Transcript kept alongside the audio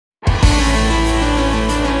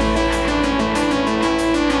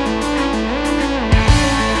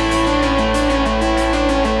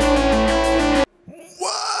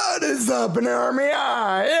up an army?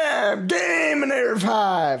 I am Inator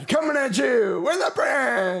 5 coming at you with a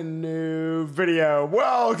brand new video.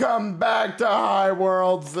 Welcome back to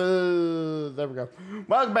Highworlds. There we go.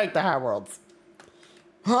 Welcome back to Highworlds.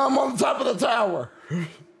 I'm on top of the tower.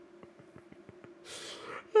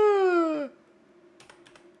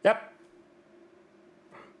 Yep.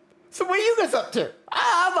 So what are you guys up to?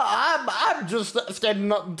 I'm just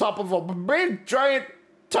standing on top of a big giant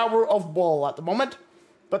tower of wall at the moment.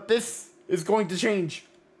 But this is going to change.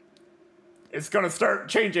 It's going to start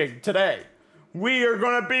changing today. We are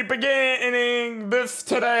going to be beginning this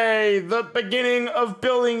today. The beginning of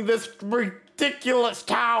building this ridiculous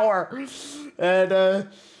tower. And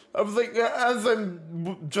I was like, as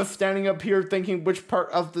I'm just standing up here thinking which part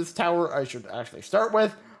of this tower I should actually start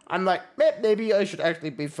with, I'm like, maybe I should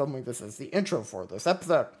actually be filming this as the intro for this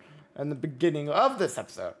episode. And the beginning of this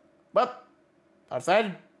episode. But I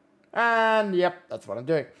decided. And yep, that's what I'm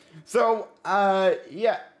doing. So,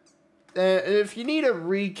 yeah. If you need a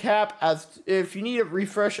recap if you need a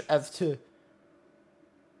refresh as to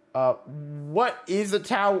what is a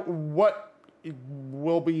tower, what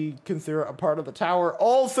will be considered a part of the tower.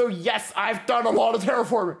 Also, yes, I've done a lot of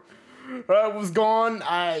terraforming. I was gone.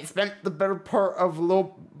 I spent the better part of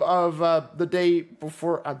the day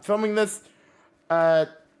before I'm filming this,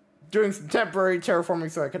 doing some temporary terraforming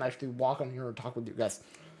so I can actually walk on here and talk with you guys.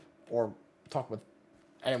 Or talk with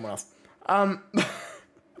anyone else.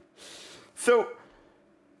 So,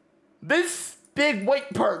 this big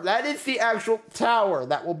white part, that is the actual tower.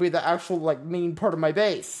 That will be the actual, like, main part of my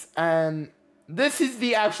base. And this is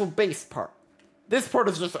the actual base part. This part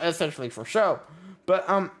is just essentially for show. But,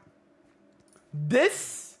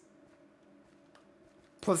 this,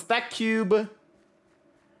 plus that cube,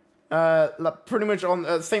 pretty much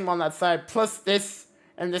on same on that side, plus this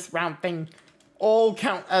and this round thing, all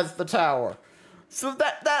count as the tower. So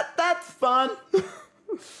that's fun.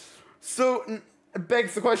 So it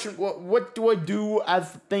begs the question, what do I do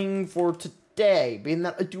as the thing for today? Being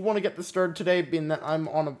that I do want to get this started today, being that I'm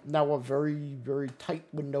on now a very, very tight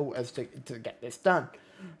window as to get this done.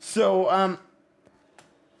 So,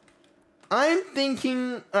 I'm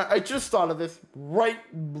thinking, I just thought of this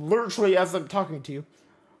literally as I'm talking to you.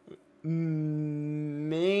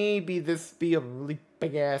 Maybe this be a really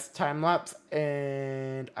big ass time lapse,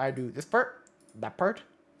 and I do this part, that part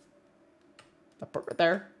right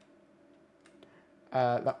there,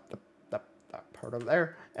 that part over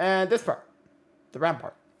there, and this part, the round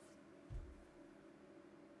part.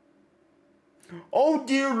 Oh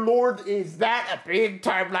dear Lord, is that a big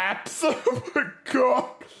time lapse? Oh my God,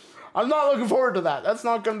 I'm not looking forward to that. That's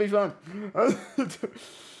not gonna be fun.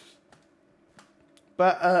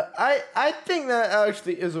 But I think that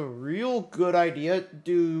actually is a real good idea.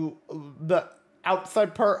 Do the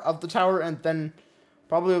outside part of the tower, and then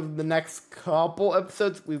probably over the next couple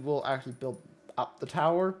episodes, we will actually build up the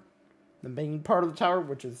tower, the main part of the tower,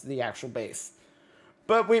 which is the actual base.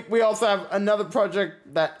 But we also have another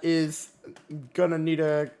project that is gonna need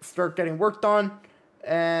to start getting worked on,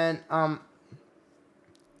 and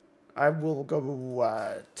I will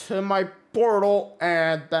go to my portal,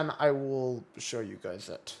 and then I will show you guys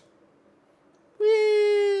it.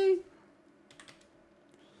 Whee!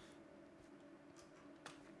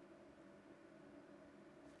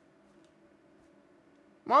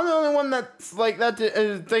 Am I the only one that's like that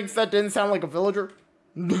thinks that didn't sound like a villager?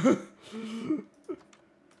 Anywho,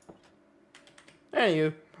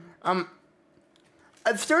 I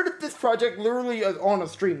started this project literally on a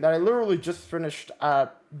stream that I literally just finished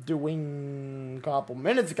doing a couple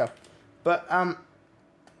minutes ago. But, I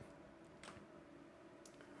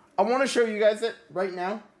want to show you guys it right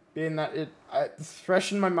now, being that it's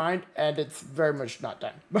fresh in my mind, and it's very much not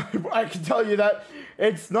done. I can tell you that.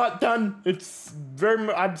 It's not done. I'm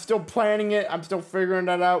still planning it. I'm still figuring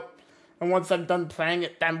that out. And once I'm done planning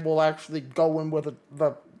it, then we'll actually go in with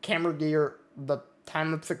the camera gear, the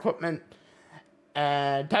time-lapse equipment,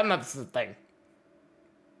 and time-lapse is the thing.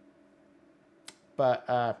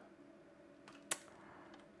 But,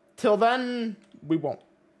 till then, we won't.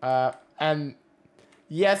 And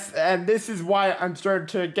yes, and this is why I'm starting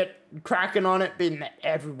to get cracking on it, being that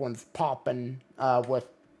everyone's popping with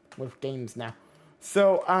games now.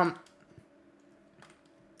 So,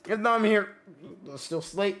 even though I'm here, still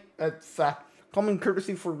late, it's common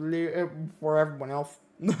courtesy for everyone else.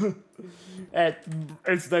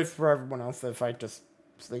 It's nice for everyone else if I just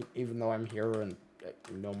sleep, even though I'm here and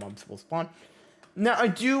no mobs will spawn. Now, I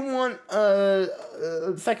do want a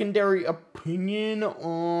secondary opinion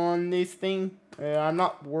on this thing. I'm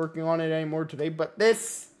not working on it anymore today, but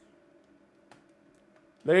this,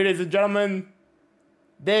 ladies and gentlemen,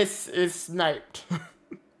 this is sniped.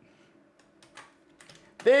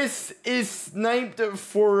 This is sniped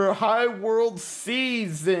for Highworlds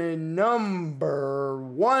season number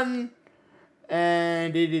 1.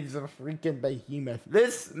 And it is a freaking behemoth.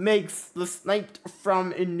 This makes the sniped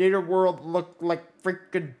from Inator world look like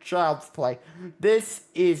freaking child's play. This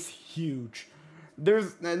is huge.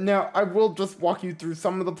 Now, I will just walk you through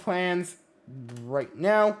some of the plans right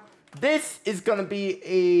now. This is gonna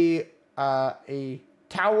be a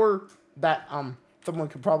tower that someone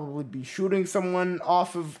could probably be shooting someone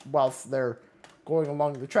off of whilst they're going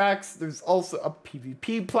along the tracks. There's also a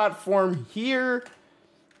PvP platform here.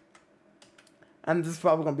 And there's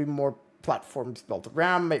probably going to be more platforms built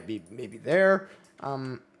around, maybe there.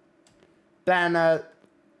 Then,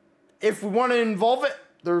 if we want to involve it,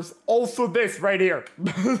 there's also this right here.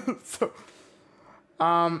 So,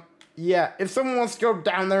 yeah, if someone wants to go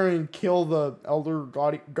down there and kill the Elder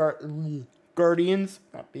Guardians,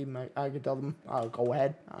 I can tell them, go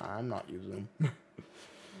ahead. I'm not using them.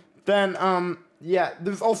 Then, yeah,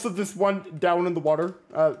 there's also this one down in the water.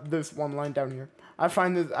 This one line down here. I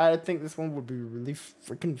think this one would be really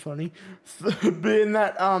freaking funny. Being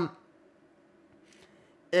that,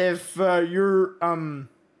 if, you're, coming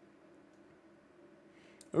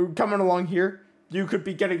along here, you could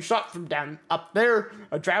be getting shot from down up there.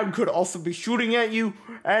 A drown could also be shooting at you.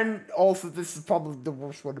 And also, this is probably the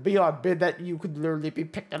worst one to be on. Being that you could literally be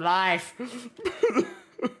picked alive.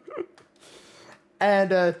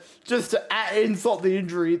 And, just to insult the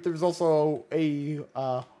injury, there's also a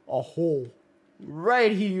hole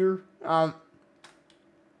right here. Now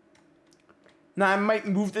I might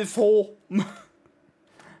move this hole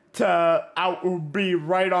to be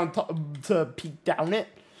right on top to peek down it,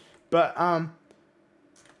 but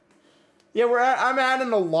yeah, I'm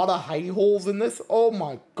adding a lot of hidey holes in this. Oh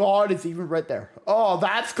my god, it's even right there. Oh,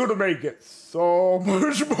 that's gonna make it so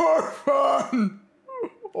much more fun.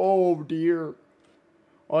 Oh dear.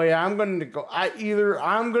 Oh yeah, I'm gonna go.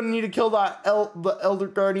 I'm gonna need to kill the Elder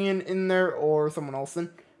Guardian in there, or someone else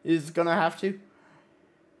is gonna have to.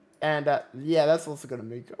 And yeah, that's also gonna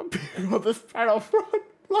make this panel front.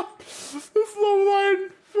 This low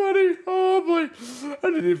line, funny. Oh boy, I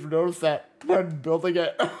didn't even notice that when building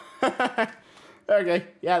it. Okay,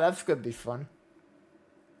 yeah, that's gonna be fun.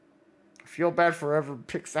 I feel bad for whoever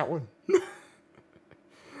picks that one.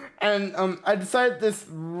 And I decided this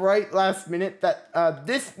right last minute that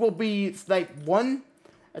this will be snipe 1,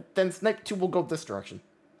 and then snipe 2 will go this direction.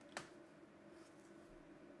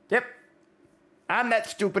 Yep. I'm that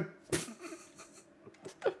stupid.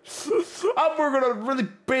 I'm working on a really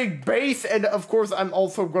big base, and of course I'm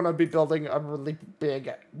also going to be building a really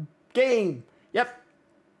big game. Yep.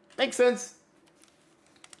 Makes sense.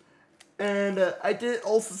 And I did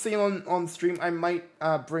also see on stream I might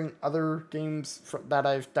bring other games that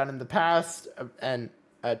I've done in the past and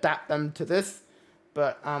adapt them to this,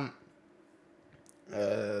 but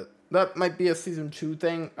that might be a season 2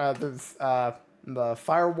 thing. There's the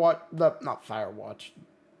Firewatch, not Firewatch,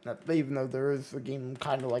 even though there is a game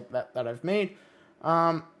kind of like that I've made.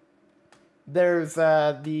 There's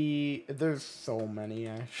so many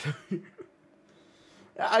actually.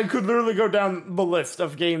 I could literally go down the list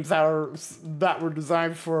of games that were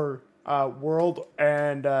designed for World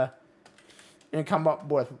and come up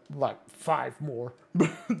with like 5 more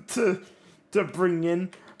to bring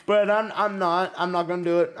in. But I'm not gonna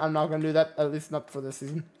do it. I'm not gonna do that, at least not for this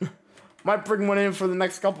season. Might bring one in for the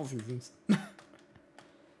next couple seasons.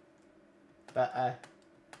 But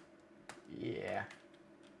yeah.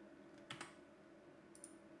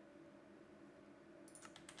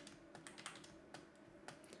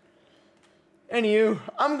 Anywho,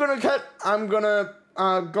 I'm gonna cut. I'm gonna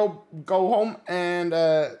go home and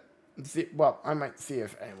see. Well, I might see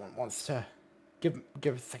if anyone wants to give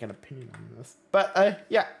a second opinion on this. But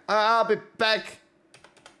yeah, I'll be back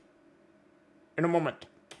in a moment.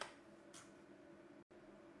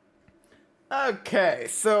 Okay,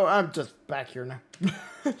 so I'm just back here now.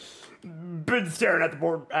 Been staring at the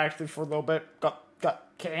board actually for a little bit. Got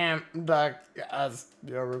cam, as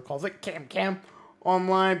Yoru calls it, cam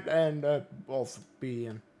online, and also B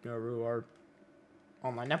and Yoru are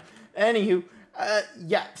online now. Anywho,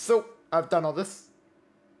 yeah, so I've done all this.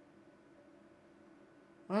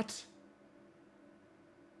 What?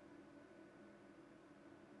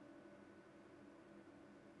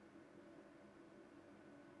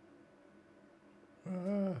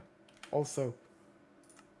 Also.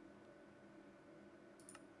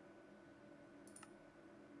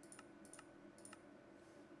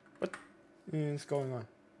 What is going on?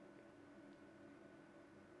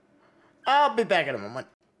 I'll be back in a moment.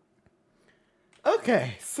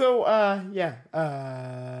 Okay, so,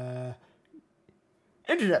 yeah,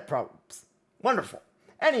 internet problems. Wonderful.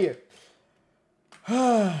 Anywho.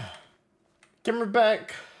 Camera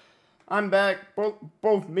back. I'm back.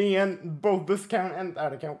 Both me and both this account and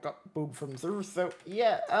that account got booed from the server. So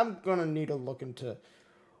yeah, I'm gonna need to look into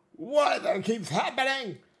why that keeps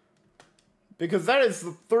happening. Because that is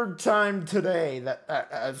the third time today that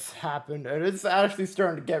has happened. And it's actually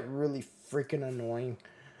starting to get really freaking annoying.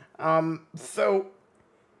 So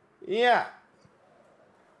yeah.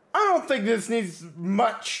 I don't think this needs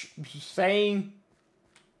much saying.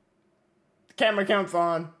 The camera count's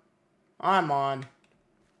on. I'm on.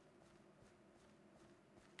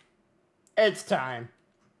 It's time.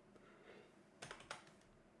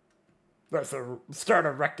 Let's start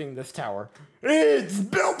erecting this tower. It's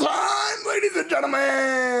build time, ladies and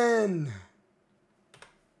gentlemen!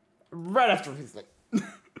 Right after he's like,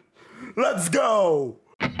 let's go!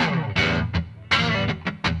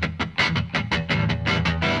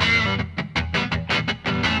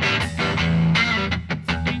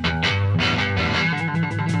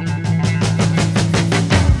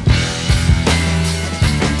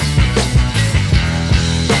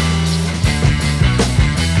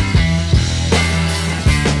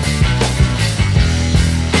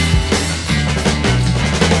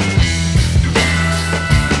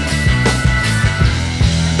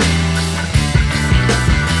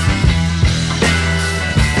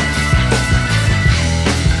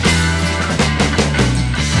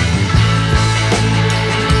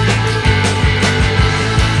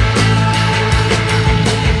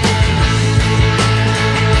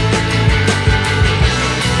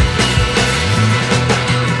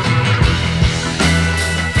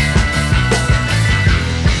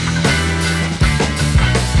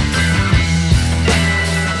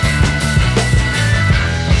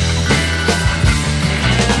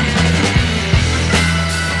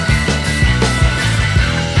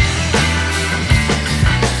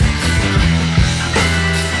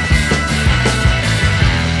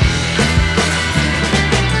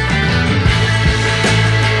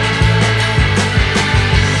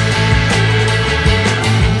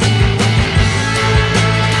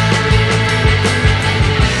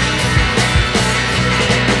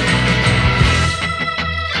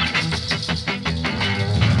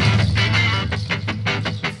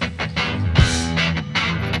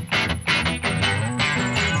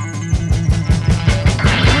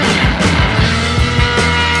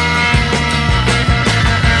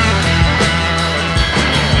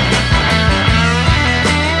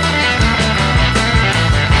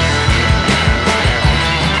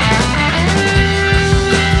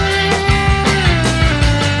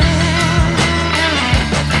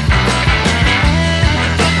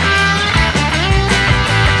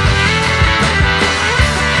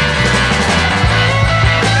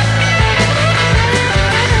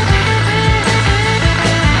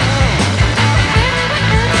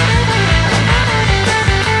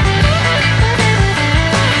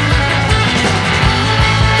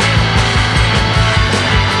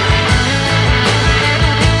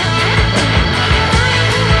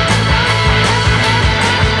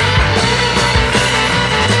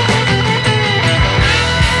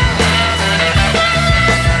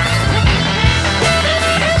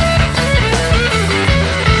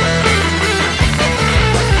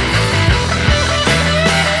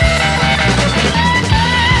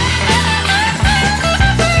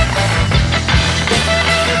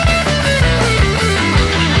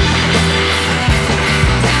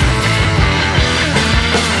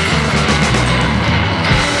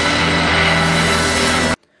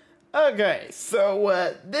 Okay,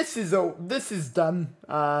 so this is done.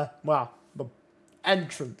 Well, the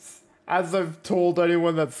entrance. As I've told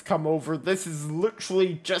anyone that's come over, this is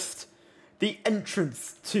literally just the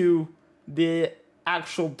entrance to the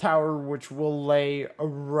actual tower, which will lay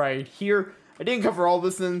right here. I didn't cover all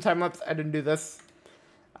this in the time lapse. I didn't do this.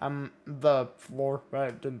 The floor, but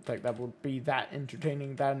I didn't think that would be that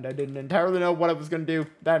entertaining. And I didn't entirely know what I was gonna do.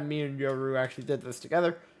 Then me and Yoru actually did this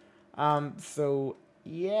together. So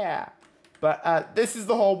yeah. But this is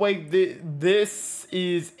the hallway. This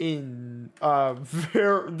is in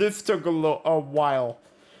this took a while.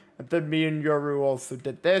 And then me and Yoru also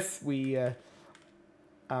did this. We had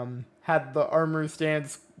the armor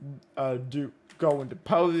stands go into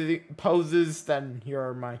poses. Then here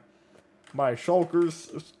are my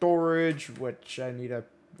shulkers storage, which I need to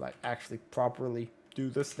like actually properly do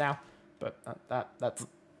this now. But that's a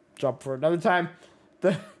job for another time.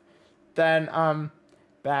 Then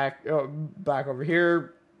back over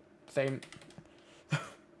here, same.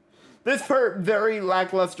 This part very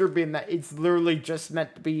lackluster, being that it's literally just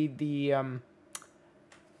meant to be the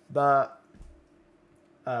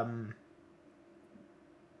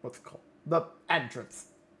what's it called? The entrance.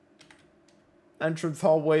 entrance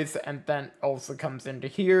hallways, and then also comes into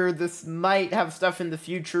here. This might have stuff in the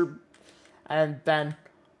future, and then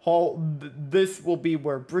this will be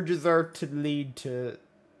where bridges are to lead to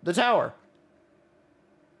the tower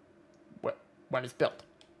when it's built.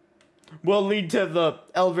 Will lead to the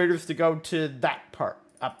elevators to go to that part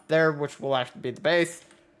up there, which will actually be the base.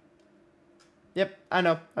 Yep, I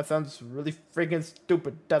know, that sounds really freaking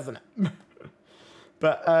stupid, doesn't it?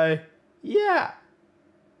 But, yeah.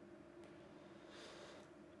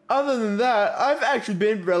 Other than that, I've actually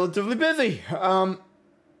been relatively busy.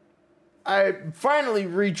 I finally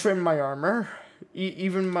retrimmed my armor,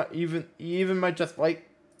 even my chest plate,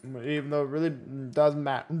 even though it really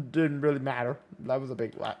didn't really matter. That was a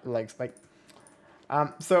big leg spike.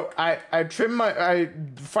 So I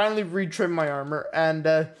finally retrimmed my armor, and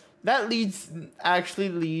that actually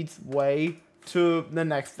leads way to the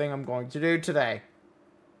next thing I'm going to do today.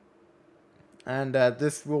 And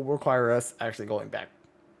this will require us actually going back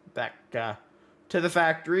to the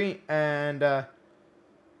factory, and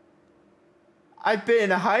I've been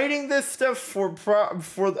hiding this stuff for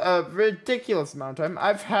a ridiculous amount of time.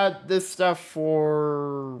 I've had this stuff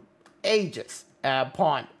for ages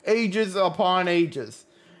upon ages,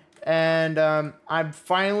 and I've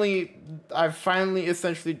finally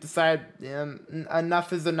essentially decided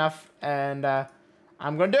enough is enough, and I'm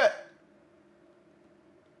gonna do it.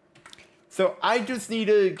 So I just need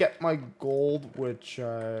to get my gold, which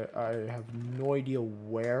I have no idea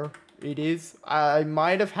where it is. I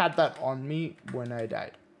might have had that on me when I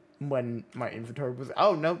died. When my inventory was...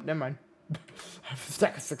 Oh, no, never mind. I have a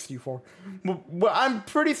stack of 64. Well, I'm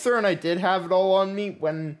pretty certain I did have it all on me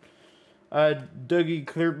when Dougie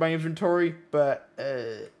cleared my inventory. But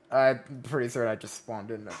I'm pretty certain I just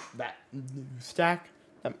spawned in that new stack.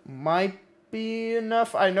 That might be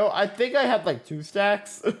enough. I think I had like 2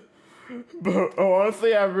 stacks. But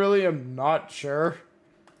honestly, I really am not sure.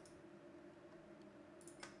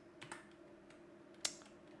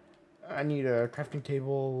 I need a crafting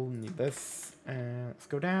table, need this, and let's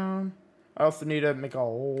go down. I also need to make a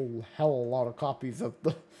whole hell of a lot of copies of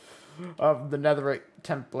the netherite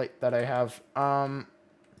template that I have.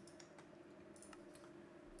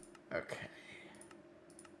 Okay.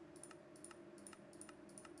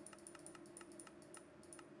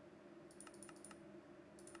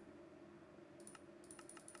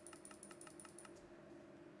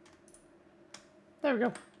 There we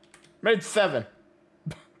go. Made 7.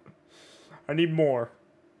 I need more.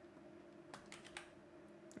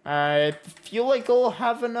 I feel like I'll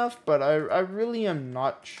have enough, but I really am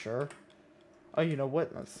not sure. Oh, you know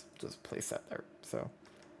what? Let's just place that there. So.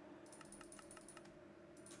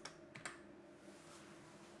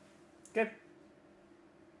 Good.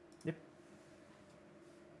 Yep.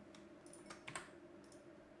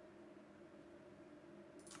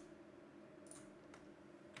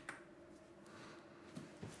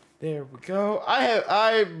 There we go.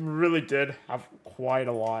 I really did have quite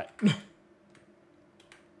a lot.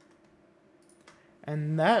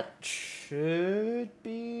 And that should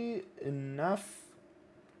be enough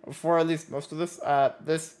for at least most of this.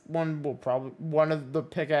 This one will probably... One of the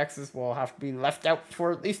pickaxes will have to be left out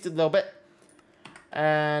for at least a little bit.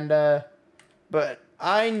 And, but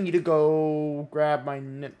I need to go grab my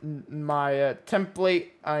template.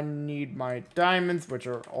 I need my diamonds, which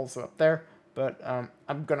are also up there. But, I'm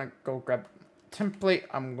gonna go grab template.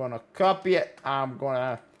 I'm gonna copy it. I'm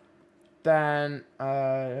gonna... Then,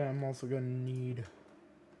 I'm also gonna need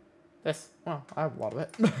this. Well, I have a lot of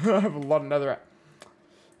it. I have a lot of netherite.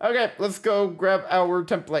 Okay, let's go grab our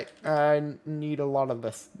template. I need a lot of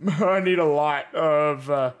this. I need a lot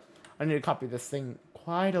of, I need to copy this thing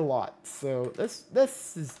quite a lot. So,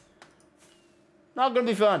 this is not gonna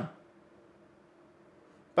be fun.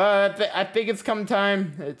 But I think it's come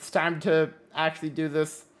time. It's time to actually do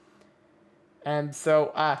this. And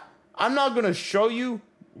so, I'm not gonna show you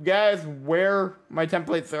guys where my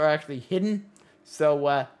templates are actually hidden. So,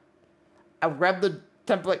 I'll grab the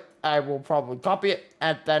template. I will probably copy it,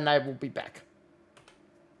 and then I will be back.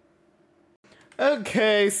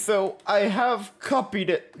 Okay, so I have copied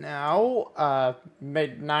it now.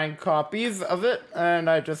 Made 9 copies of it, and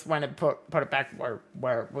I just went and put it back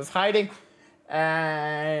where it was hiding.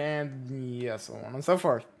 And yeah, so on and so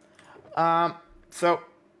forth. So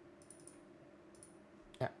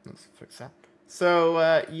yeah, let's fix that.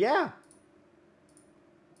 So yeah.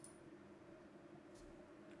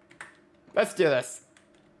 Let's do this.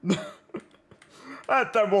 And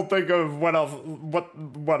then we'll think of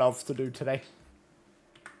what else to do today.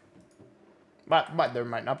 But there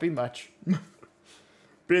might not be much.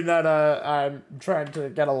 Being that I'm trying to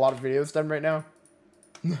get a lot of videos done right now.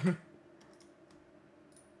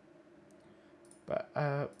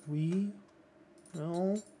 we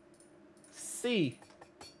will see.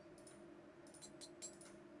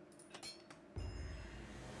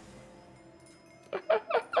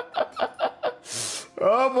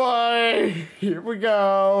 Oh boy, here we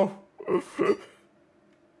go.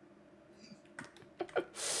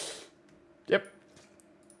 Yep.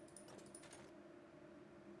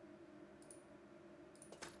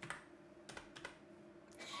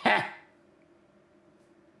 Ha.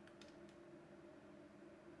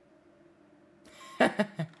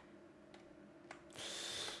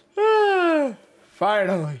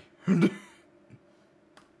 Finally.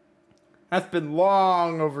 That's been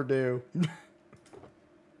long overdue.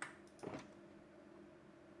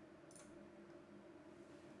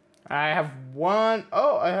 I have one.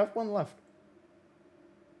 Oh, I have one left.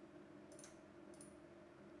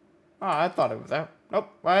 Oh, I thought it was out. Nope,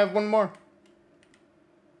 I have one more.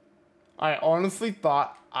 I honestly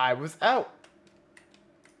thought I was out.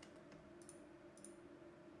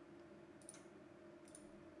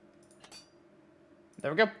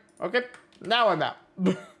 There we go. Okay, now I'm out.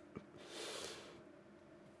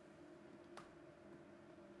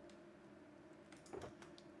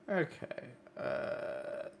 Okay,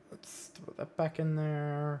 let's put that back in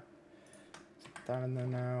there. Put that in there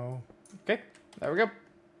now. Okay, there we go.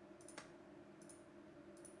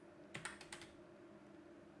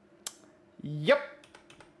 Yep.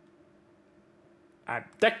 I'm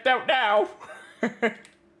decked out now.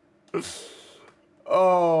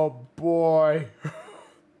 Oh boy.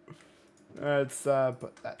 Let's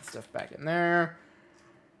put that stuff back in there.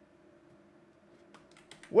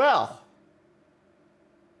 Well.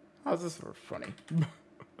 How's this for funny?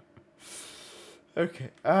 Okay,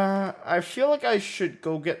 I feel like I should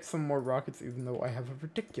go get some more rockets, even though I have a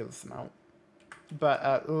ridiculous amount.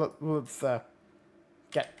 But, let's,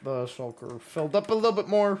 get the shulker filled up a little bit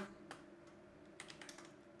more.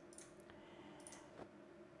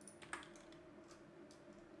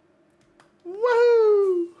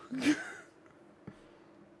 Woohoo!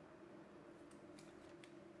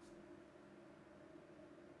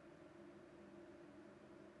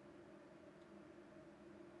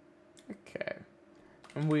 Okay.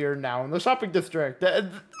 And we are now in the shopping district.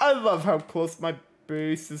 I love how close my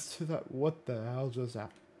base is to that. What the hell just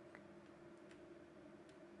happened?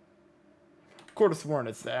 Could have sworn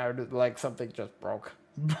it sounded like something just broke.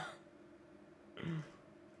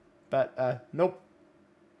 But, nope.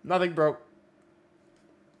 Nothing broke.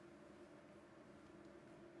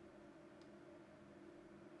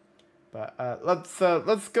 But,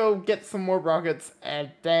 let's go get some more rockets,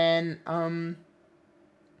 and then,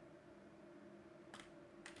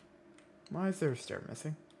 why is there a stair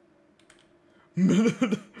missing?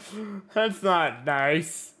 That's not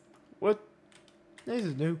nice. What? This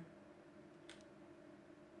is new.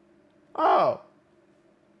 Oh.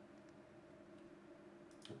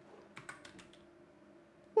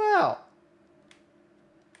 Well.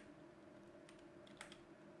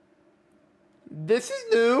 This is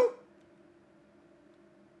new.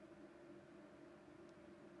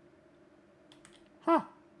 Huh.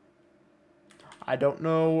 I don't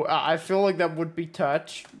know. I feel like that would be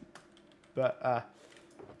touch. But,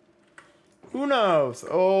 who knows?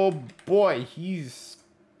 Oh boy, he's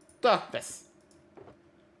stuck this.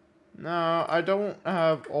 No, I don't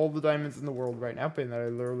have all the diamonds in the world right now, being that I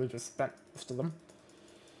literally just spent most of them.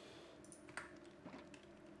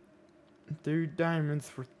 3 diamonds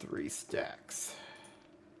for 3 stacks.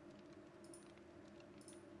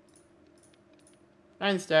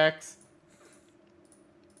 9 stacks.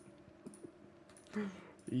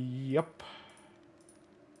 Yup.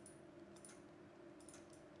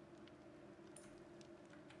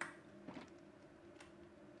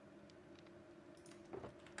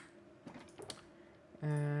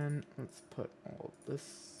 And let's put all of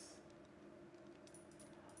this.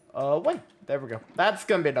 Wait, there we go. That's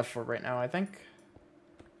gonna be enough for right now, I think.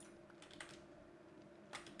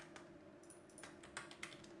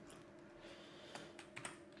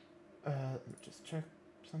 Let me just check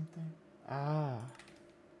something. Ah.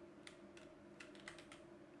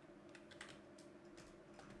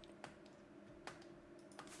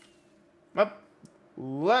 Well,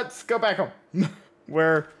 let's go back home.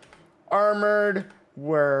 We're armored.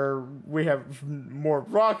 We have more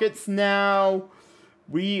rockets now.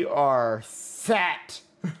 We are set.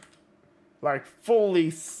 Like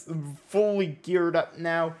fully geared up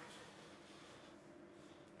now.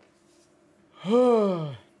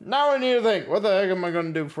 Now I need to think, what the heck am I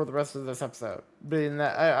going to do for the rest of this episode? Being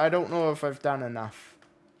that I don't know if I've done enough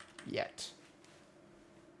yet.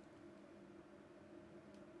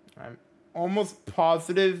 I'm almost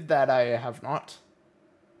positive that I have not.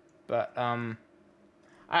 But,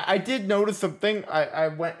 I did notice something.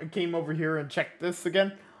 I came over here and checked this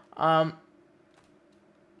again. I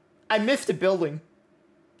missed a building.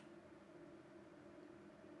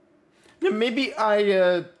 Yeah, maybe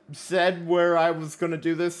I said where I was gonna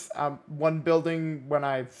do this. One building when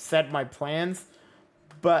I said my plans,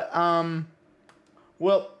 but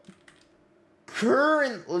well,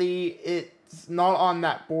 currently it's not on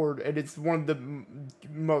that board. It is one of the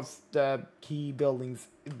most key buildings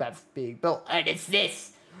that's being built, and it's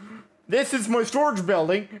this. This is my storage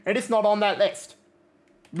building, and it's not on that list.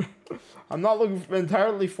 I'm not looking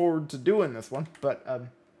entirely forward to doing this one, but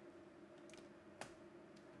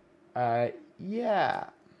yeah.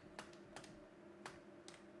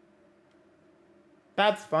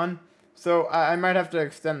 That's fun. So, I might have to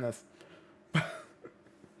extend this.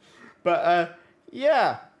 But,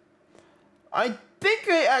 yeah. I think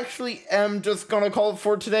I actually am just gonna call it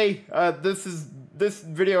for today. This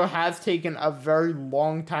video has taken a very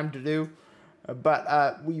long time to do.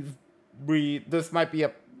 But, this might be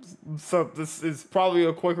so this is probably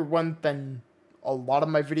a quicker one than a lot of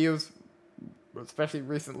my videos, especially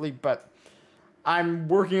recently, but I'm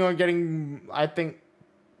working on getting, I think,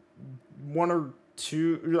 1 or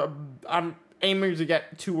 2, I'm aiming to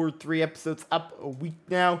get 2 or 3 episodes up a week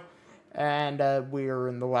now, and we're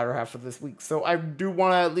in the latter half of this week, so I do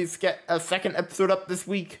want to at least get a second episode up this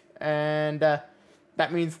week, and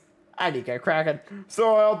that means I need to get cracking.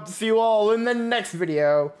 So I'll see you all in the next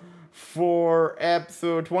video for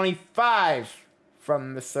episode 25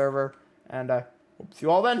 from the server, and hope to see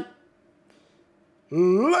you all then.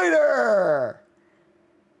 Later!